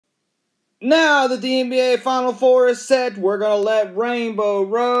Now that the NBA Final Four is set, we're going to let Rainbow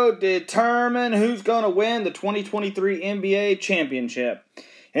Road determine who's going to win the 2023 NBA Championship.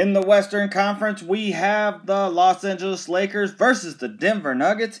 In the Western Conference, we have the Los Angeles Lakers versus the Denver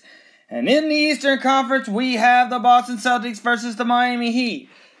Nuggets. And in the Eastern Conference, we have the Boston Celtics versus the Miami Heat.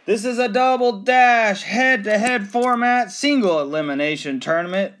 This is a double-dash, head-to-head format, single elimination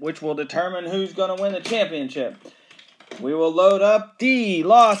tournament, which will determine who's going to win the championship. We will load up the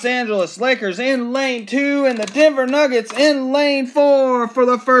Los Angeles Lakers in lane 2 and the Denver Nuggets in lane 4 for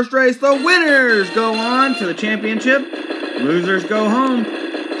the first race. The winners go on to the championship. Losers go home.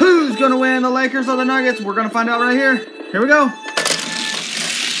 Who's going to win, the Lakers or the Nuggets? We're going to find out right here. Here we go.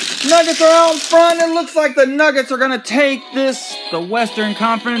 Nuggets are out in front. It looks like the Nuggets are going to take the Western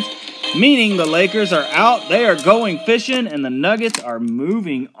Conference, meaning the Lakers are out. They are going fishing, and the Nuggets are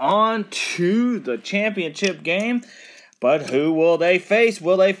moving on to the championship game. But who will they face?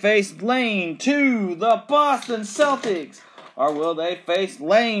 Will they face lane 2, the Boston Celtics? Or will they face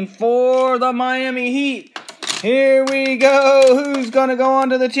lane 4, the Miami Heat? Here we go. Who's going to go on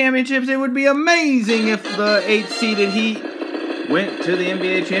to the championships? It would be amazing if the 8th-seeded Heat went to the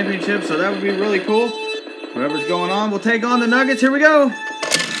NBA championship, so that would be really cool. Whoever's going on will take on the Nuggets. Here we go.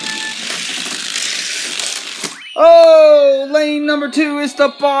 Oh, lane number 2 is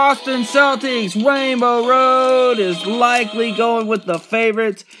the Boston Celtics. Rainbow Road is likely going with the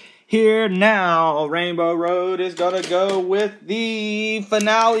favorites here now. Rainbow Road is going to go with the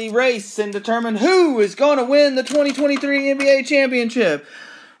finale race and determine who is going to win the 2023 NBA Championship.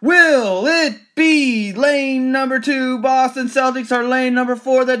 Will it be lane number 2, Boston Celtics, or lane number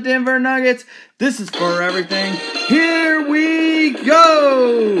 4, the Denver Nuggets? This is for everything. Here we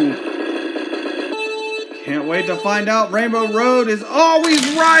go. Can't wait to find out. Rainbow Road is always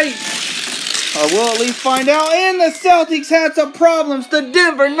right. Or we'll at least find out. And the Celtics had some problems. The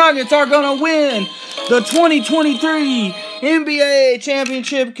Denver Nuggets are going to win the 2023 NBA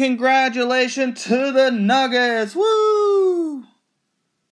Championship. Congratulations to the Nuggets. Woo!